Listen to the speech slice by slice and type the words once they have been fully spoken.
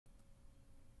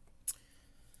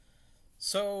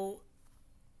So,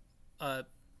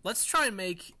 let's try and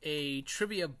make a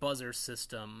trivia buzzer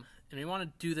system, and we want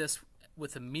to do this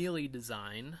with a Mealy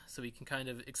design, so we can kind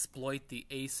of exploit the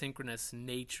asynchronous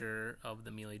nature of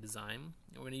the Mealy design.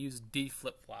 And we're going to use D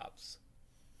flip-flops.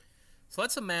 So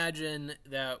let's imagine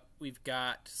that we've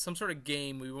got some sort of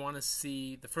game. We want to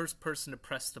see the first person to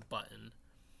press the button,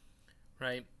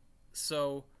 right?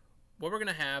 So what we're going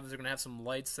to have is we're going to have some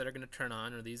lights that are going to turn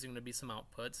on, or these are going to be some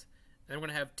outputs. Then we're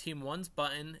going to have Team 1's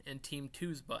button and Team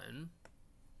 2's button.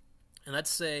 And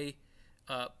let's say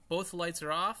both lights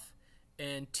are off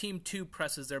and Team 2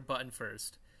 presses their button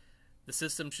first. The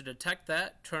system should detect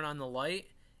that, turn on the light,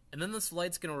 and then this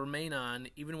light's going to remain on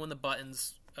even when the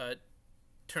button's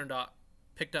turned off,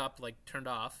 turned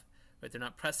off, right? They're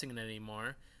not pressing it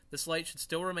anymore. This light should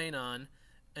still remain on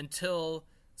until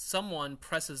someone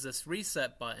presses this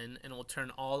reset button, and it will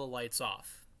turn all the lights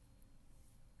off.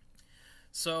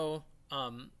 So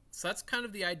that's kind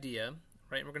of the idea,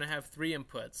 right? We're going to have three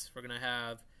inputs. We're going to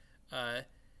have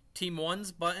Team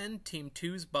 1's button, Team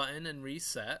 2's button, and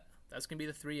reset. That's going to be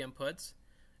the three inputs.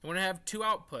 And we're going to have two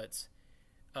outputs,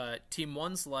 Team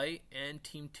 1's light and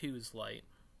Team 2's light.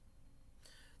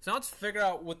 So now let's figure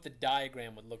out what the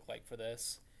diagram would look like for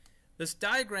this. This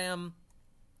diagram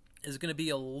is going to be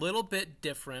a little bit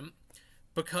different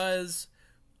because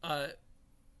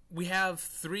we have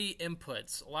three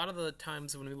inputs. A lot of the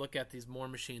times when we look at these Moore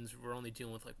machines, we're only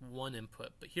dealing with like one input,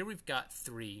 but here we've got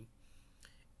three.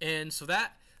 And so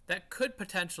that could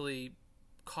potentially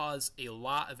cause a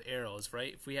lot of arrows,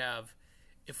 right? If we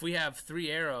have three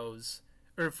arrows,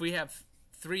 or if we have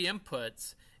three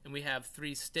inputs and we have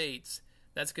three states,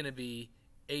 that's going to be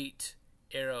 8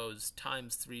 arrows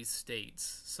times 3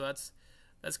 states. So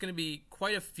that's going to be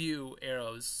quite a few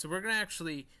arrows. So we're going to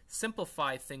actually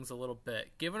simplify things a little bit.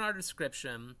 Given our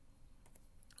description,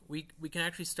 we can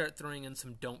actually start throwing in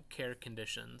some don't care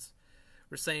conditions.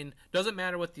 We're saying doesn't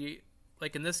matter what the,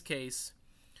 like in this case,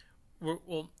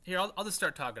 here I'll just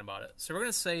start talking about it. So we're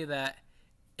going to say that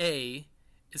A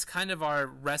is kind of our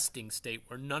resting state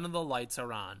where none of the lights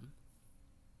are on.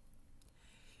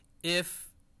 If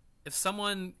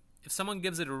someone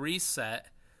gives it a reset,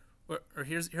 or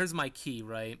here's my key,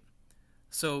 right?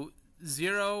 So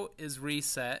 0 is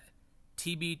reset,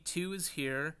 TB2 is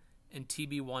here, and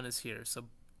TB1 is here. So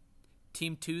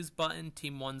Team 2's button,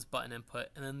 Team 1's button input,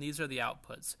 and then these are the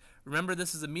outputs. Remember,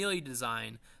 this is a Mealy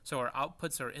design, so our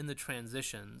outputs are in the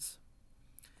transitions.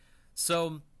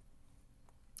 So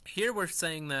here we're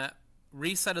saying that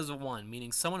reset is a 1,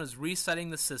 meaning someone is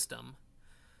resetting the system.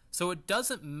 So it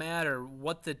doesn't matter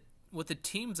what the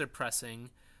teams are pressing,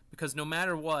 because no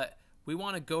matter what, we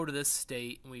want to go to this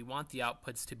state and we want the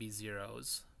outputs to be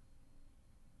zeros.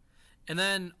 And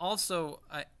then also,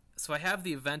 so I have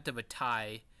the event of a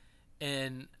tie,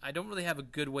 and I don't really have a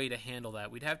good way to handle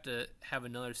that. We'd have to have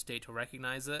another state to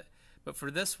recognize it. But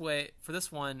for this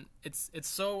one, it's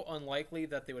so unlikely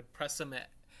that they would press them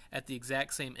at the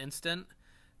exact same instant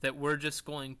that we're just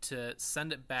going to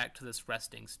send it back to this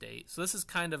resting state. So this is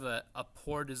kind of a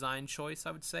poor design choice,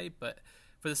 I would say, but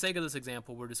for the sake of this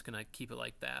example, we're just going to keep it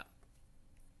like that.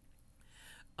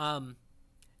 And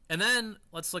then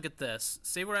let's look at this.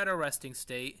 Say we're at our resting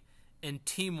state, and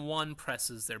Team 1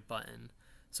 presses their button.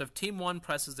 So if Team 1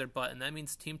 presses their button, that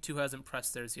means Team 2 hasn't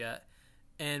pressed theirs yet,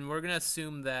 and we're going to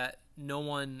assume that no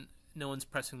one's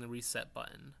pressing the reset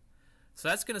button. So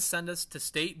that's going to send us to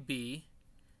state B,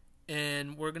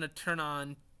 and we're going to turn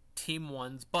on Team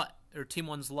 1's Team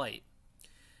 1's light.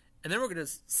 And then we're going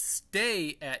to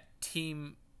stay at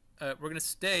we're going to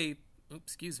stay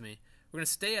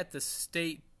at the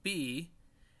state B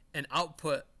and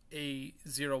output a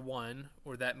 0, 1,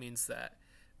 or that means that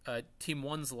Team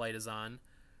 1's light is on.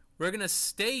 We're going to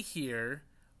stay here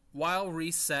while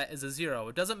reset is a 0.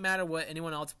 It doesn't matter what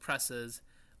anyone else presses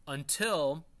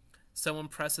until someone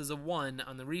presses a 1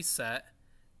 on the reset,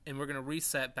 and we're going to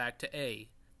reset back to A.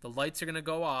 The lights are going to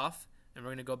go off, and we're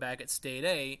going to go back at state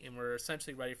A, and we're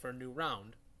essentially ready for a new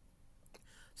round.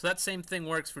 So that same thing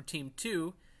works for Team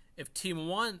 2. If Team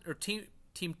 1 or Team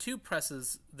 2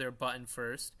 presses their button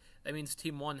first, that means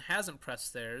Team 1 hasn't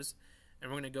pressed theirs, and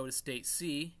we're going to go to state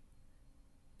C.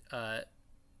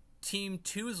 Team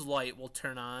 2's light will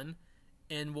turn on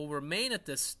and will remain at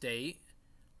this state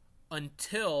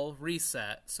until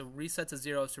reset. So reset's a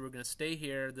 0, so we're going to stay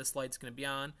here. This light's going to be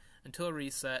on until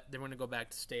reset. Then we're going to go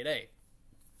back to state A.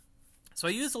 So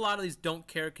I used a lot of these don't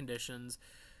care conditions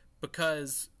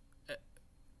because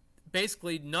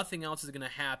basically nothing else is going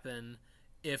to happen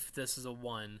if this is a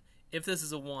 1. If this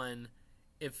is a 1,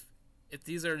 if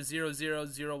these are 0, 0,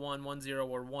 0, 1, 1, 0,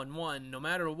 or 1, 1, no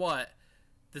matter what,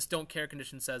 this don't care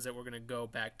condition says that we're going to go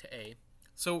back to A.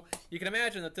 So you can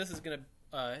imagine that this is going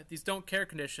to, these don't care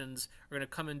conditions are going to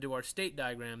come into our state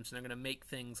diagrams and they're going to make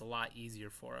things a lot easier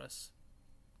for us.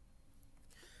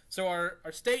 So our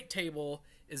state table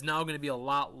is now going to be a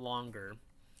lot longer,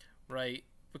 right?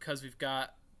 Because we've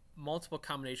got multiple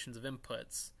combinations of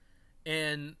inputs.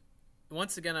 And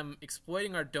once again, I'm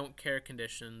exploiting our don't care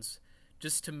conditions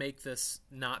just to make this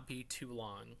not be too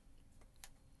long.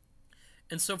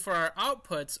 And so for our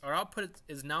output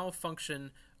is now a function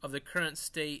of the current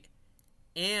state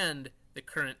and the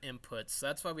current inputs. So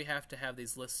that's why we have to have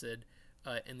these listed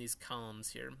in these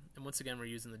columns here. And once again, we're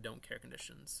using the don't care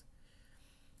conditions.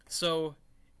 So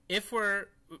if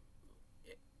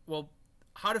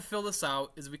how to fill this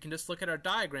out is we can just look at our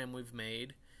diagram we've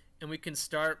made and we can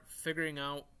start figuring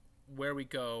out where we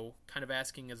go, kind of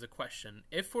asking as a question.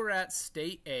 If we're at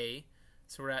state A,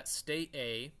 so we're at state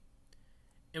A,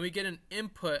 and we get an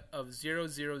input of 0,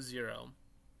 0, 0.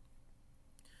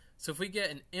 So if we get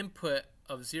an input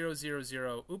of 0, 0,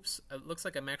 0, oops, it looks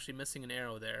like I'm actually missing an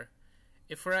arrow there.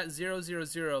 If we're at 0, 0,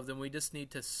 0, then we just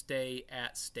need to stay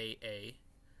at state A.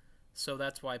 So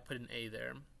that's why I put an A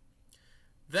there.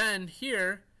 Then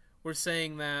here, we're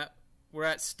saying that we're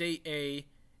at state A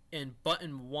and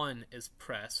button 1 is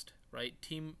pressed, right?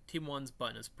 Team 1's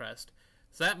button is pressed.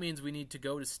 So that means we need to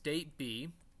go to state B.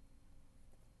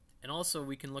 And also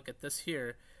we can look at this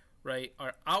here, right?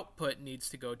 Our output needs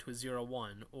to go to a 0,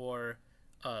 1, or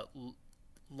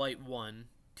light 1.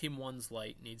 Team 1's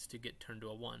light needs to get turned to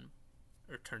a 1,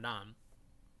 or turned on.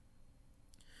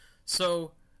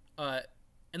 So, and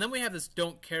then we have this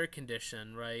don't care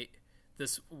condition, right?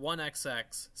 This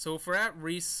 1xx. So if we're at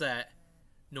reset,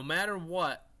 no matter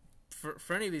what,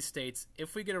 for any of these states,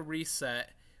 if we get a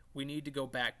reset, we need to go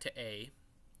back to A.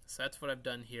 So that's what I've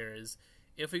done here is,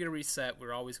 if we get a reset,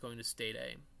 we're always going to state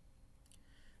A.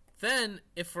 Then,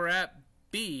 if we're at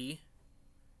B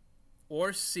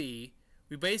or C,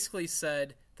 we basically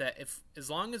said that as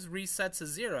long as resets a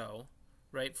 0,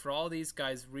 right, for all these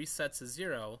guys, resets a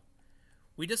 0,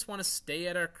 we just want to stay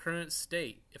at our current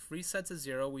state. If resets a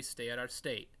 0, we stay at our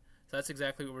state. So that's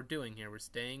exactly what we're doing here. We're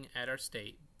staying at our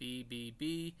state. B, B,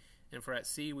 B. And if we're at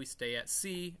C, we stay at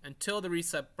C until the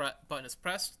reset button is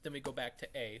pressed. Then we go back to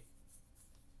A.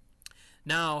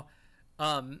 Now,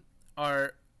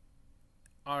 our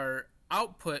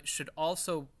output should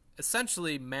also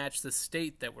essentially match the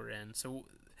state that we're in. So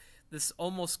this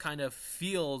almost kind of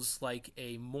feels like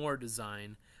a Moore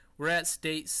design. We're at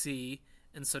state C,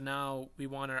 and so now we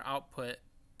want our output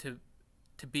to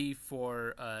be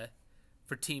for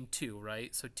team 2,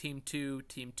 right? So team 2,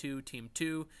 team 2, team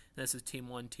 2, and this is team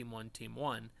 1, team 1, team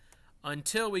 1.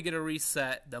 Until we get a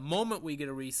reset, the moment we get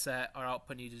a reset, our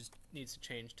output needs to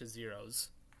change to zeros.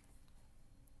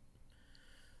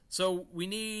 So we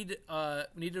need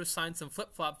to assign some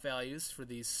flip-flop values for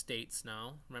these states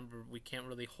now. Remember, we can't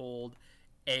really hold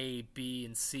A, B,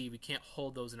 and C. We can't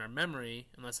hold those in our memory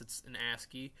unless it's an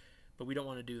ASCII, but we don't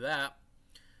want to do that.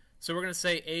 So we're going to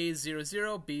say A is 0,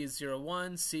 0, B is 0,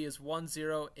 1, C is 1,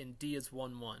 0, and D is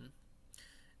 1, 1.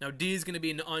 Now D is going to be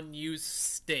an unused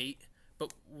state,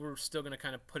 but we're still going to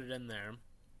kind of put it in there.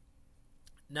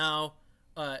 Now,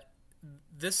 I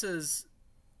would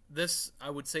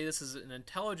say this is an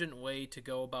intelligent way to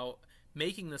go about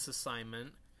making this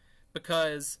assignment,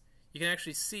 because you can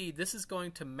actually see this is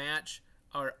going to match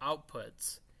our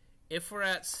outputs. If we're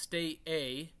at state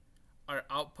A, our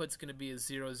output's going to be a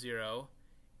 0, 0.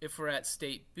 If we're at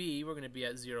state B, we're going to be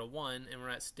at 0, 1, and we're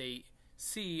at state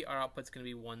C, our output's going to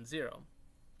be 1, 0.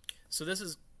 So this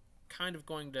is kind of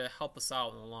going to help us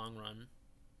out in the long run.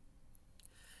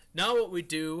 Now what we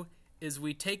do is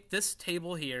we take this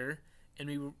table here and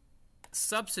we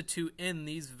substitute in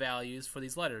these values for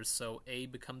these letters. So A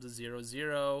becomes a 0,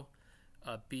 0,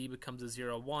 B becomes a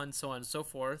 0, 1, so on and so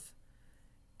forth.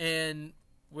 And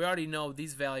we already know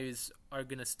these values are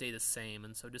going to stay the same,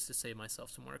 and so just to save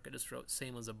myself some work, I just wrote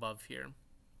same as above here.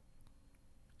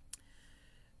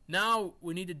 Now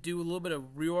we need to do a little bit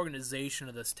of reorganization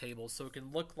of this table so it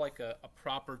can look like a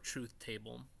proper truth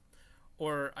table.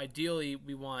 Or ideally,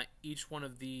 we want each one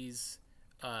of these,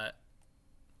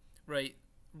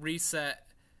 reset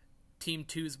Team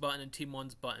 2's button and Team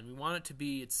 1's button. We want it to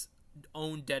be its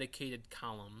own dedicated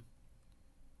column.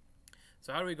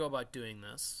 So how do we go about doing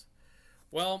this?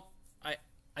 Well,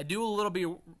 I do a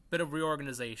little bit of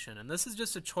reorganization, and this is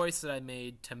just a choice that I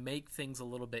made to make things a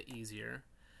little bit easier.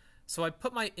 So I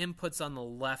put my inputs on the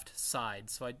left side.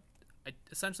 So I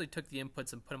essentially took the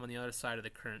inputs and put them on the other side of the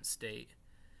current state.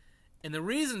 And the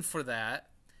reason for that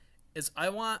is I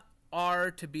want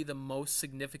R to be the most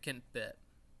significant bit.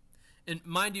 And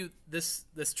mind you, this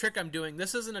trick I'm doing,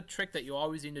 this isn't a trick that you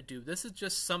always need to do. This is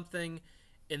just something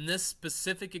in this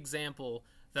specific example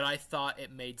that I thought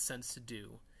it made sense to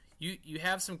do. You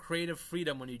have some creative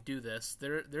freedom when you do this.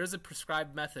 There is a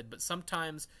prescribed method, but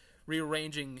sometimes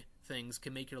rearranging things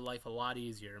can make your life a lot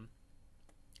easier.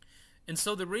 And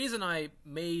so the reason I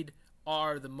made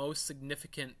R the most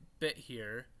significant bit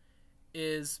here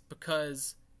is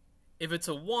because if it's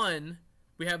a 1,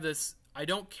 we have this, I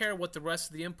don't care what the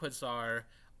rest of the inputs are,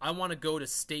 I want to go to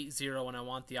state 0 and I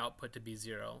want the output to be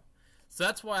 0. So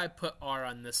that's why I put R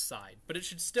on this side. But it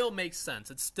should still make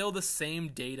sense. It's still the same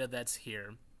data that's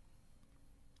here.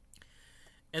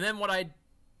 And then what I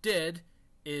did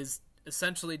is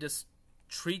essentially just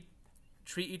treat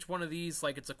each one of these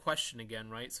like it's a question again,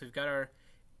 right? So we've got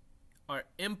our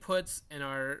inputs and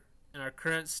our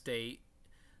current state.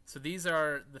 So these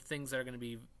are the things that are going to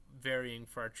be varying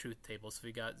for our truth table. So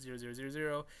we got 0, 0, 0,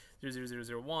 0, 0, 0, 0,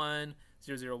 0, 1,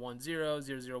 0, 0, 1, 0,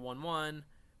 0, 0, 1, 1.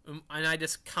 And I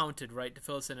just counted, right, to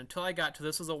fill this in until I got to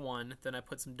this was a 1. Then I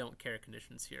put some don't care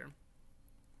conditions here.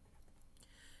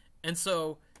 And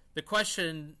so the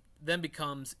question then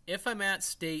becomes, if I'm at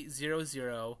state 0,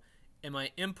 0, and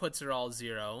my inputs are all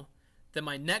 0, then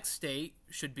my next state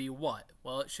should be what?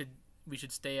 Well, we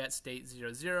should stay at state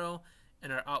 0, 0,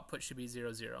 and our output should be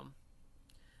 0, 0.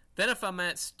 Then if I'm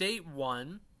at state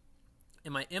 1,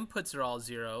 and my inputs are all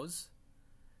zeros,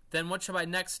 then what should my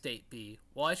next state be?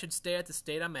 Well, I should stay at the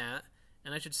state I'm at,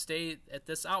 and I should stay at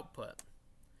this output.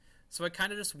 So I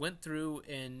kind of just went through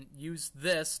and used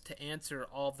this to answer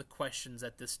all of the questions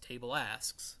that this table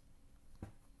asks.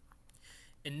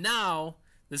 And now,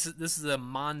 this is a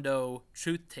Mondo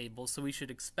truth table, so we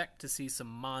should expect to see some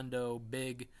Mondo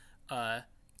big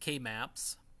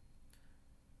K-maps.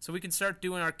 So we can start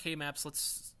doing our K-maps.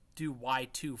 Let's do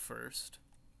Y2 first.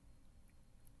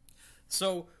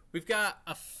 So we've got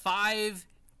a 5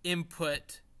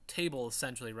 input table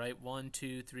essentially, right? 1,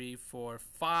 2, 3, 4,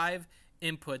 5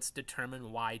 inputs determine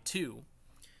Y2.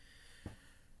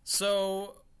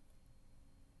 So,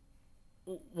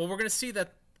 well, we're going to see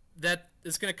that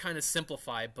is going to kind of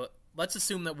simplify, but let's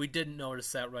assume that we didn't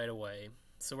notice that right away.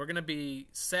 So we're going to be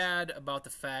sad about the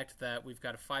fact that we've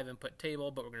got a 5 input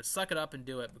table, but we're going to suck it up and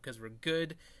do it because we're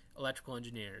good electrical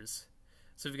engineers.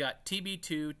 So we've got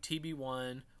TB2,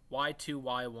 TB1, Y2,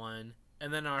 Y1,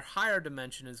 and then our higher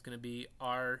dimension is going to be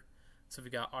R. So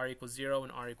we've got R equals 0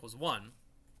 and R equals 1.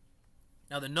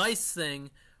 Now the nice thing,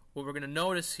 what we're going to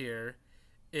notice here,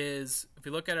 is if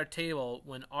we look at our table,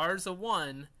 when R is a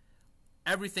 1,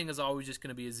 everything is always just going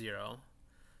to be a 0.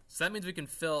 So that means we can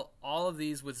fill all of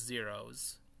these with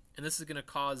zeros. And this is going to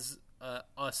cause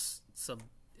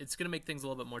it's going to make things a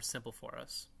little bit more simple for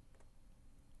us.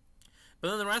 But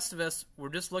then the rest of us, we're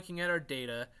just looking at our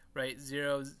data, right?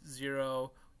 0,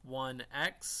 0,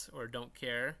 1x, or don't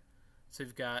care. So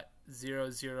we've got 0,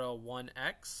 0,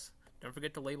 1x. Don't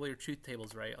forget to label your truth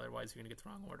tables right, otherwise you're going to get the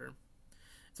wrong order.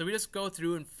 So we just go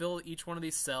through and fill each one of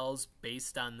these cells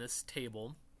based on this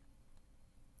table.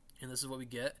 And this is what we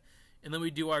get. And then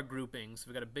we do our grouping. So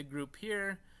we've got a big group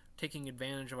here, taking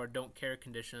advantage of our don't care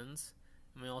conditions.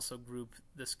 And we also group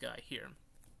this guy here.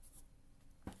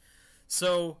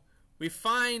 So we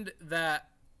find that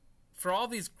for all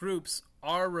these groups,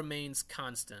 R remains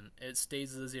constant. It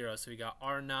stays as a 0. So we got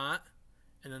R naught,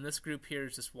 and then this group here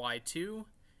is just Y2.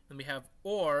 Then we have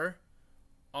OR,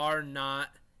 R naught,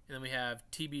 and then we have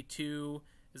TB2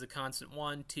 is a constant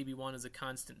 1, TB1 is a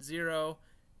constant 0,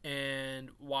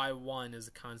 and Y1 is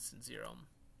a constant 0.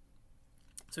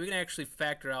 So we can actually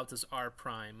factor out this R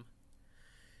prime.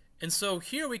 And so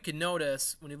here we can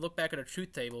notice, when you look back at our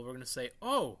truth table, we're going to say,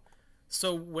 oh,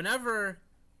 so whenever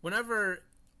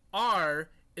R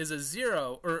is a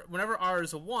 0, or whenever R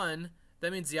is a 1,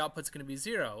 that means the output's going to be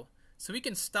 0. So we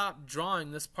can stop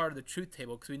drawing this part of the truth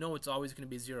table because we know it's always going to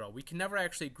be 0. We can never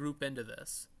actually group into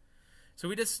this. So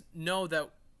we just know that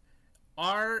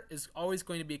R is always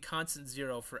going to be a constant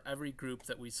 0 for every group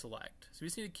that we select. So we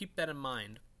just need to keep that in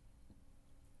mind.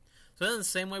 So then the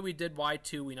same way we did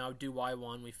Y2, we now do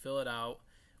Y1. We fill it out.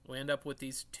 We end up with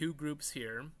these two groups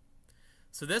here.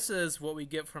 So this is what we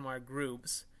get from our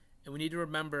groups. And we need to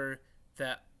remember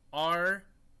that R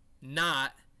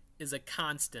naught is a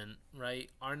constant,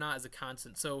 right? R naught is a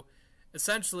constant. So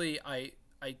essentially I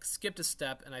skipped a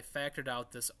step and I factored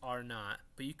out this R naught.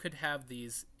 But you could have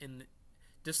these in,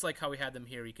 just like how we had them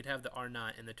here, you could have the R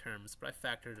naught in the terms, but I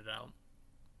factored it out.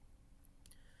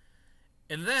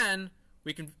 And then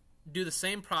we can do the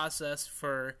same process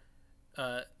for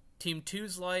Team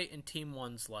 2's light and Team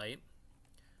 1's light,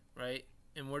 right?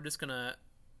 And we're just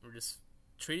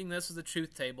treating this as a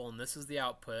truth table, and this is the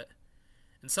output.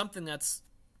 And something that's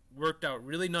worked out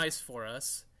really nice for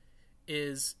us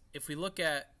is if we look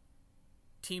at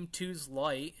Team 2's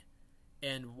light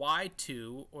and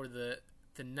y2, or the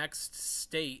next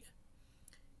state,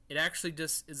 it actually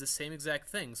just is the same exact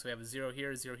thing. So we have a 0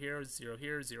 here, 0 here, 0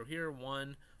 here, 0 here,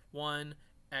 1, 1,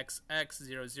 x, x,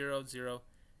 0, 0, 0.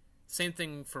 Same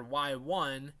thing for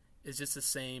y1 is just the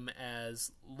same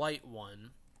as light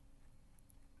 1.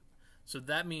 So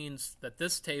that means that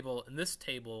this table and this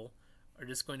table are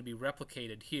just going to be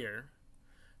replicated here.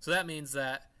 So that means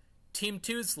that team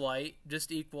 2's light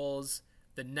just equals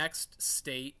the next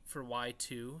state for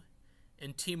y2,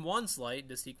 and team 1's light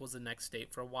just equals the next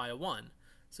state for y1.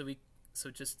 So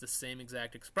just the same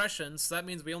exact expression. So that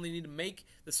means we only need to make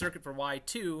the circuit for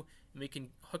y2, and we can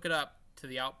hook it up to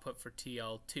the output for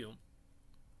TL2.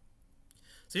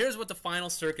 So here's what the final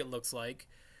circuit looks like.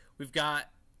 We've got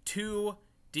 2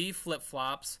 D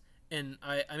flip-flops, and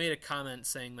I made a comment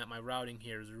saying that my routing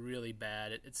here is really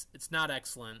bad. It's not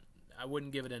excellent. I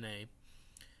wouldn't give it an A.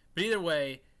 But either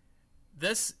way,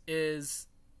 this is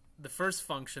the first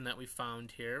function that we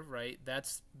found here, right?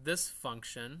 That's this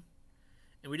function.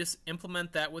 And we just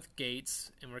implement that with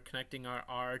gates, and we're connecting our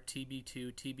R,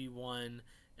 TB2, TB1,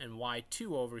 and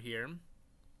Y2 over here.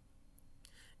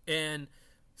 And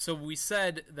so we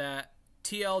said that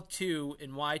TL2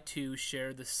 and Y2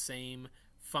 share the same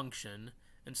function,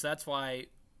 and so that's why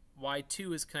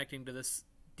Y2 is connecting to this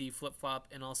D flip-flop,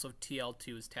 and also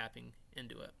TL2 is tapping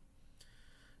into it.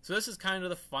 So this is kind of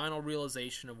the final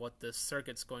realization of what this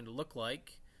circuit's going to look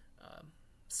like.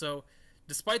 So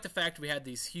despite the fact we had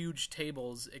these huge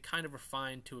tables, it kind of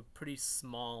refined to a pretty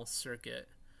small circuit.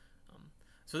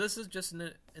 So this is just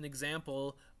an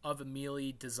example of a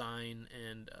Mealy design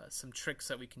and some tricks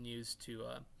that we can use to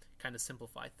kind of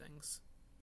simplify things.